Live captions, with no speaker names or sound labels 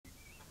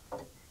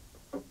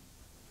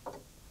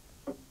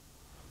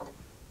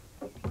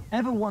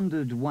Ever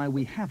wondered why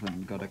we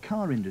haven't got a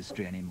car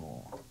industry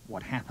anymore?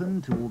 What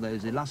happened to all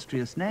those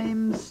illustrious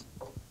names?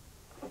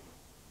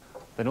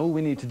 Then all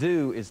we need to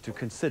do is to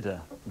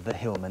consider the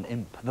Hillman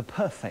Imp, the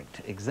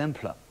perfect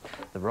exemplar.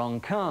 The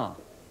wrong car,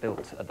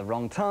 built at the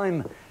wrong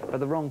time, by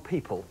the wrong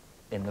people,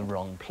 in the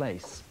wrong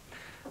place.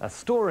 A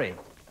story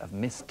of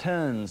missed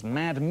turns,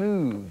 mad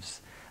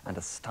moves, and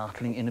a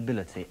startling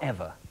inability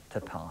ever to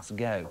pass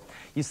go.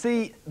 You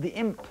see, the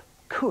Imp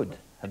could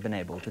have been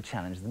able to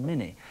challenge the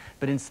Mini,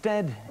 but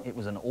instead it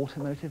was an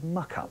automotive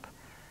muck-up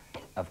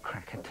of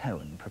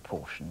Krakatoan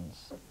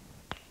proportions.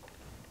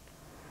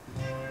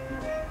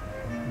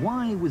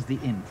 Why was the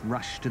Imp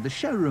rushed to the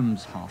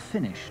showrooms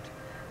half-finished?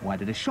 Why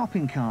did a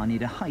shopping car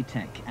need a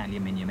high-tech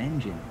aluminium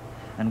engine?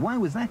 And why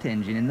was that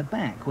engine in the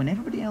back when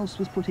everybody else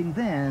was putting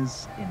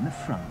theirs in the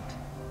front?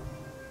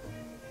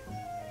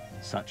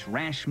 Such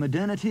rash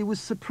modernity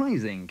was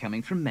surprising,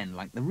 coming from men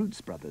like the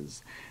Rootes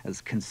brothers. As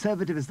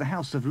conservative as the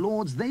House of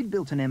Lords, they'd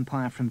built an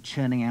empire from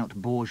churning out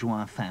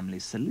bourgeois family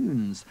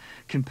saloons,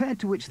 compared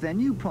to which their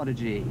new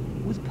prodigy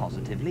was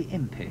positively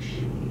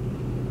impish.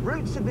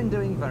 Rootes had been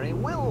doing very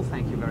well,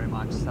 thank you very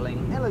much,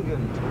 selling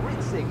elegant,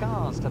 ritzy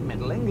cars to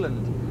Middle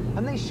England,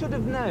 and they should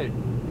have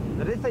known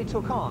that if they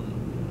took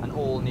on an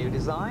all-new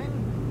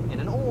design, in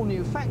an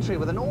all-new factory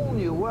with an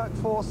all-new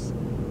workforce,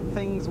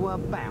 things were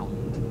bound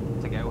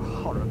to go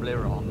horribly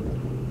wrong.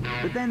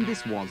 But then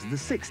this was the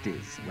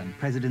 60s, when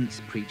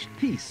presidents preached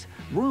peace.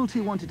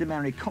 Royalty wanted to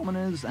marry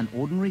commoners, and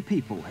ordinary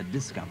people had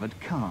discovered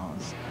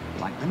cars,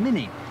 like the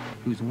Mini,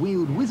 whose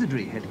wheeled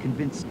wizardry had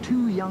convinced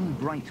two young,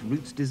 bright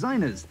Rootes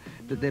designers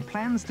that their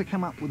plans to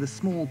come up with a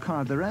small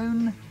car of their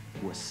own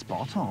were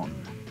spot on.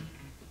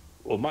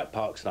 Well, Mike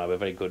Parks and I were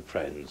very good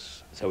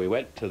friends, so we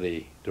went to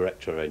the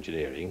Director of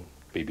Engineering,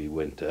 B.B.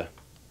 Winter,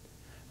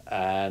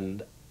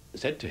 and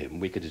said to him,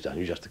 we could design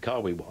you just the car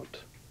we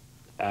want.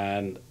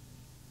 And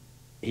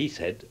he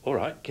said, all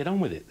right, get on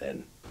with it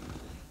then.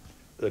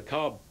 The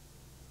car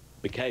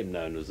became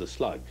known as the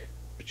Slug,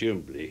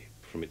 presumably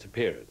from its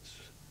appearance,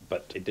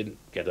 but it didn't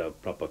get a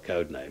proper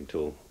code name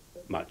till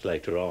much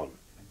later on.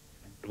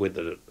 With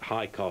the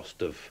high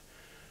cost of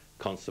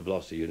constant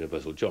velocity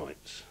universal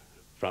joints,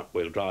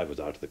 front-wheel drive was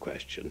out of the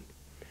question,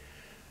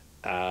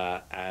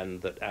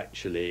 and that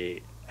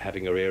actually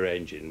having a rear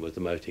engine was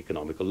the most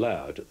economical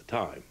layout at the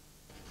time.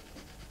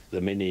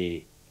 The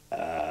Mini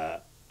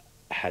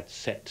had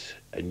set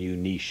a new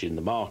niche in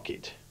the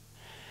market,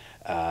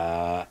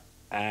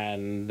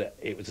 and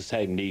it was the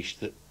same niche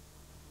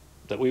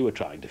that we were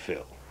trying to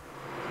fill.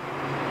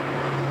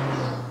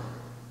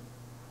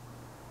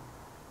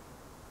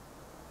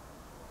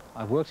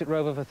 I've worked at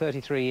Rover for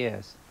 33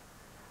 years.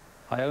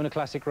 I own a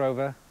classic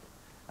Rover,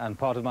 and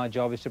part of my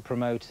job is to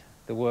promote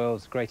the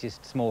world's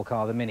greatest small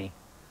car, the Mini.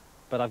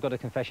 But I've got a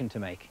confession to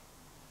make.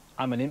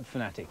 I'm an Imp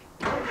fanatic.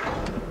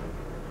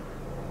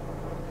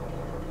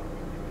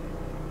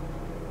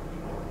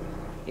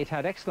 It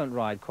had excellent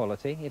ride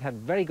quality, it had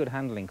very good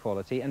handling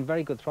quality and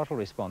very good throttle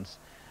response.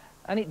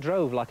 And it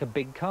drove like a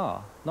big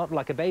car, not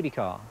like a baby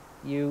car.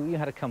 You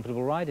had a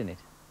comfortable ride in it.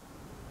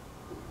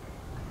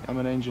 I'm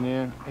an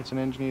engineer. It's an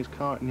engineer's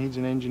car. It needs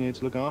an engineer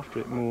to look after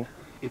it more.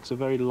 It's a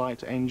very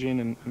light engine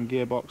and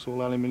gearbox,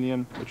 all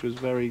aluminium, which was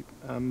very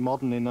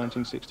modern in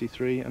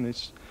 1963, and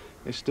it's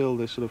still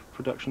the sort of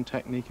production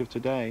technique of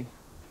today.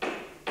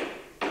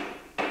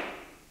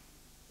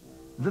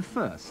 The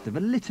first of a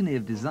litany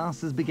of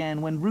disasters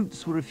began when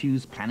Rootes were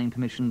refused planning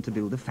permission to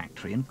build a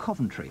factory in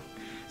Coventry.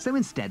 So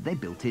instead they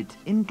built it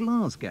in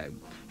Glasgow,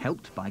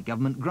 helped by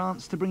government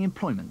grants to bring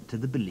employment to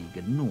the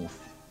beleaguered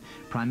north.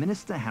 Prime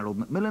Minister Harold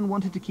Macmillan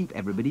wanted to keep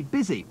everybody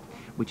busy,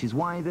 which is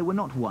why there were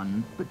not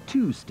one but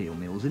two steel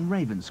mills in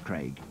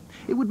Ravenscraig.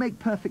 It would make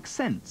perfect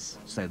sense,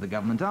 so the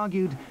government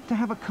argued, to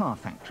have a car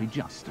factory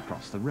just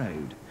across the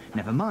road.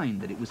 Never mind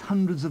that it was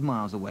hundreds of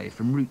miles away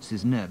from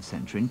Rootes' nerve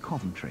centre in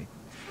Coventry.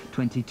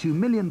 £22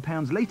 million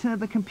later,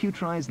 the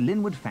computerised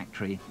Linwood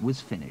factory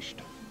was finished.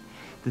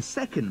 The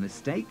second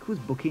mistake was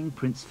booking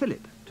Prince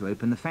Philip to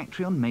open the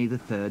factory on May the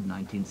 3rd,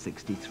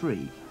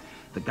 1963.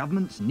 The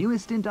government's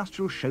newest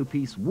industrial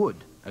showpiece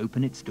would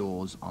open its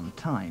doors on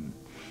time,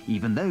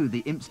 even though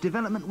the Imp's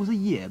development was a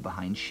year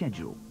behind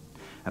schedule.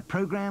 A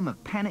programme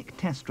of panic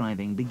test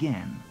driving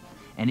began.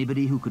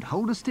 Anybody who could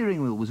hold a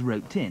steering wheel was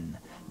roped in,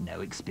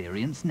 no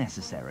experience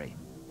necessary.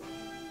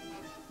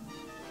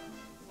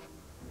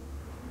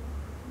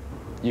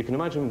 You can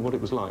imagine what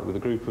it was like with a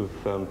group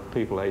of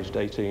people aged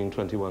 18,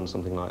 21,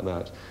 something like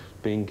that,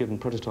 being given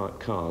prototype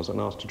cars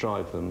and asked to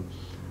drive them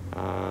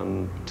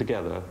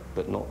together,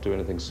 but not do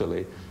anything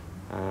silly,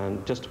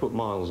 and just to put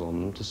miles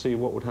on them to see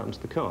what would happen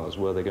to the cars.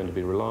 Were they going to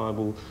be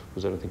reliable?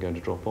 Was anything going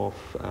to drop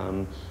off?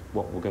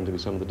 What were going to be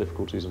some of the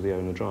difficulties of the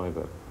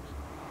owner-driver?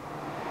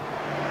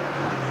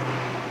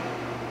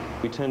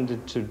 We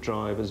tended to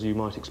drive as you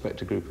might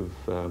expect a group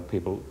of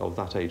people of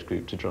that age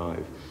group to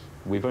drive.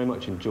 We very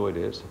much enjoyed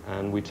it,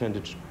 and we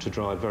tended to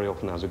drive very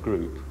often as a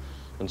group.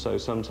 And so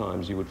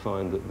sometimes you would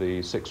find that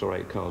the 6 or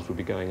 8 cars would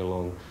be going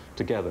along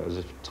together, as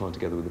if tied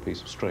together with a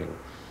piece of string.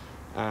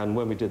 And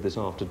when we did this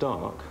after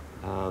dark,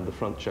 the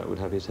front chap would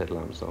have his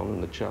headlamps on,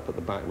 and the chap at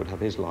the back would have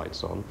his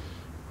lights on,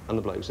 and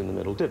the blokes in the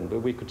middle didn't. But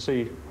we could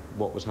see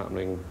what was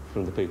happening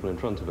from the people in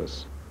front of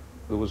us.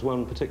 There was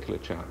one particular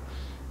chap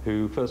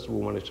who, first of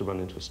all, managed to run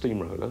into a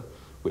steamroller,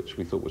 which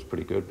we thought was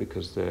pretty good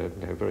because they're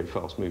very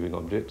fast-moving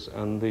objects.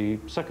 And the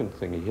second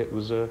thing he hit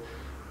was a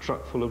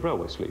truck full of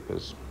railway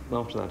sleepers.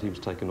 After that, he was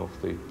taken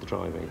off the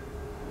driving.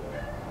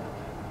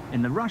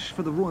 In the rush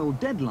for the royal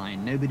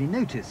deadline, nobody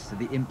noticed that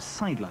the Imp's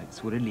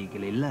sidelights were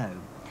illegally low.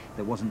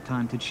 There wasn't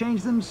time to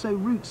change them, so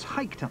Roots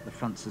hiked up the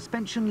front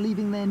suspension,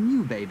 leaving their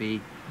new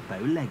baby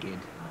bow-legged.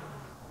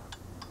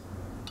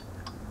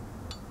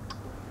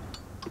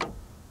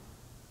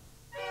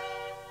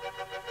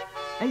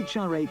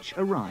 HRH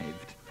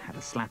arrived, had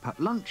a slap-up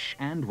lunch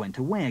and went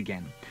away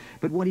again.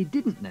 But what he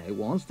didn't know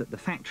was that the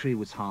factory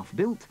was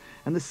half-built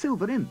and the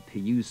silver Imp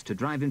he used to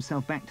drive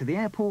himself back to the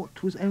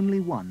airport was only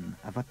one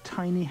of a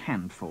tiny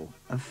handful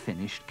of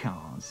finished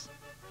cars.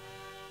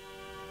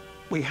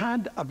 We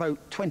had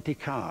about 20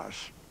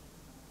 cars,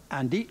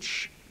 and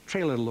each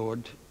trailer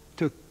load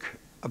took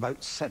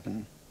about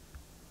 7.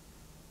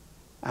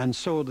 And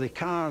so the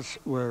cars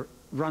were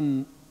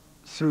run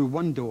through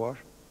one door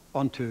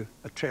onto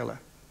a trailer,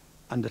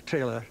 and the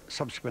trailer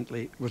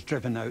subsequently was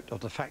driven out of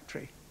the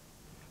factory.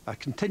 A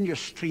continuous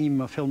stream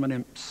of Hillman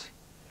Imps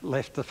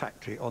left the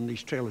factory on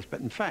these trailers,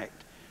 but in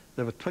fact,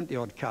 there were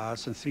 20-odd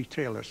cars and 3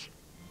 trailers.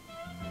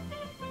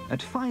 At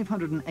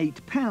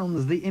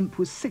 £508, the Imp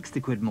was 60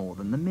 quid more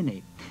than the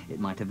Mini. It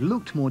might have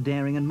looked more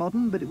daring and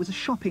modern, but it was a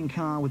shopping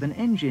car with an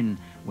engine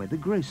where the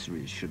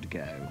groceries should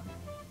go.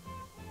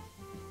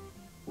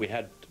 We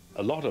had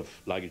a lot of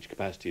luggage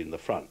capacity in the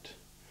front,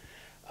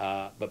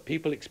 but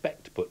people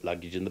expect to put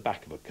luggage in the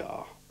back of a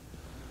car.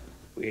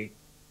 We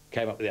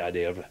came up with the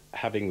idea of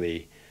having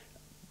the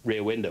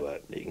rear window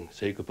opening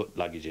so you could put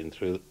luggage in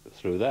through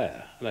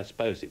there, and I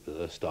suppose it was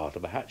the start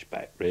of a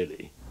hatchback,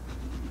 really.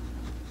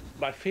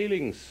 My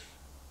feelings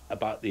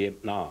about the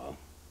Imp now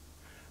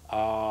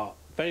are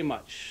very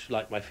much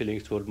like my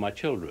feelings toward my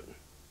children.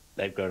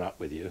 They've grown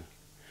up with you,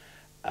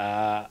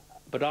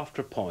 but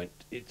after a point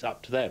it's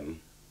up to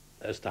them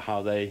as to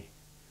how they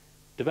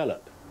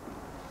develop.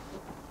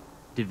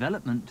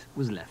 Development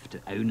was left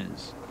to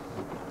owners.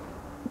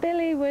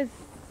 Billy was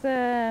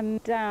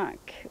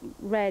dark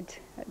red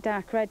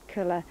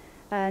colour,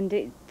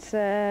 and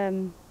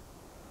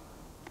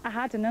I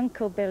had an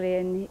uncle Billy,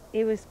 and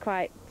he was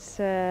quite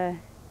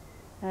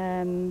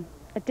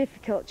a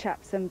difficult chap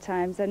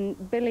sometimes,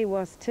 and Billy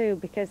was too,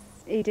 because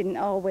he didn't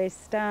always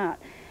start.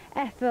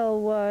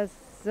 Ethel was,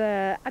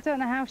 I don't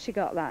know how she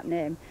got that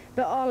name,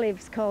 but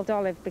Olive's called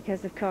Olive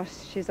because of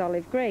course she's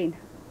olive green.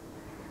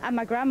 And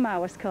my grandma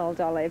was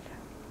called Olive.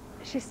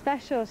 She's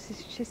special,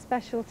 she's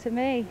special to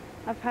me.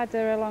 I've had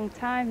her a long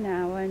time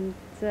now, and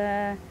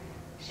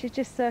she's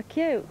just so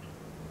cute.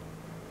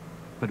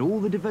 But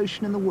all the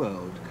devotion in the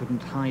world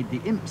couldn't hide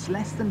the Imp's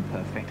less than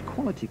perfect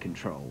quality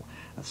control.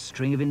 A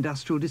string of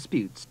industrial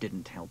disputes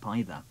didn't help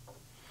either.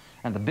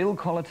 And the build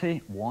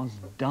quality was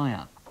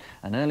dire.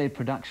 An early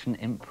production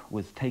Imp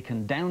was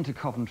taken down to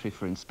Coventry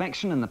for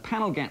inspection, and the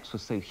panel gaps were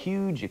so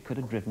huge you could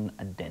have driven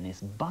a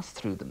Dennis bus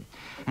through them.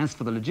 As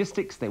for the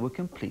logistics, they were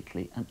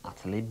completely and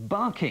utterly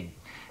barking.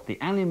 The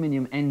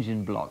aluminium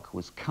engine block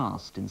was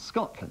cast in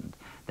Scotland,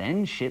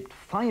 then shipped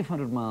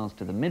 500 miles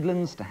to the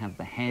Midlands to have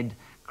the head,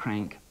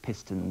 crank,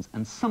 pistons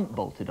and sump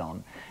bolted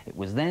on. It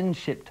was then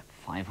shipped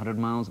 500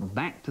 miles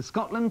back to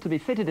Scotland to be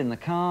fitted in the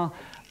car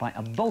by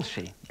a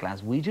Bolshe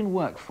Glaswegian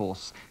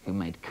workforce who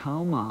made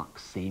Karl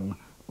Marx seem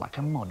like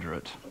a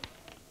moderate.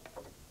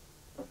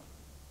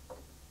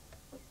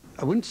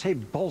 I wouldn't say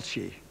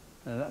Bolshe.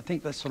 I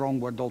think that's the wrong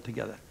word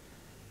altogether.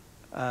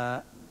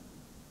 An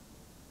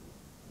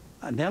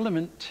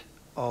element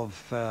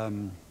of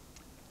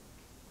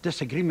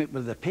disagreement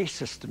with the pay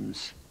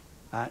systems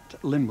at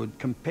Linwood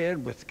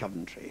compared with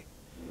Coventry.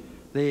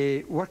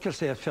 The workers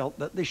there felt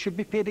that they should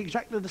be paid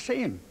exactly the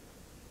same,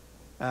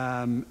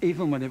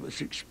 even when it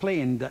was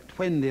explained that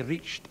when they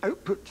reached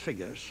output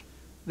figures,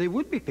 they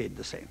would be paid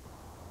the same.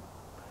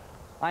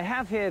 I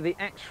have here the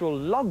actual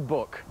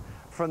logbook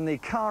from the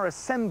car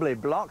assembly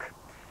block,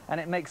 and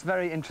it makes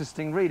very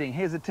interesting reading.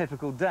 Here's a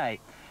typical day.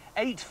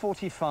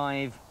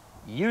 8:45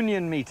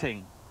 union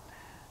meeting.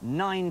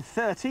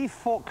 9:30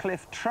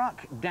 forklift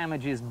truck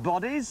damages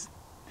bodies.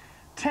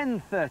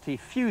 10:30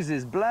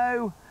 fuses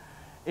blow.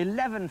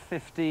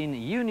 11:15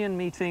 union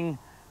meeting.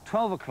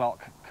 12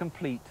 o'clock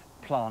complete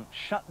plant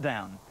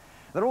shutdown.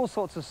 There are all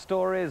sorts of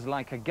stories,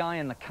 like a guy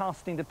in the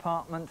casting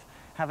department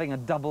having a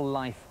double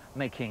life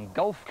making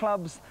golf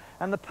clubs,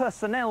 and the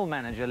personnel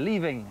manager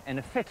leaving in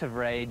a fit of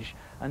rage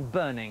and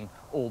burning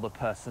all the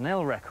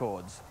personnel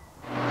records.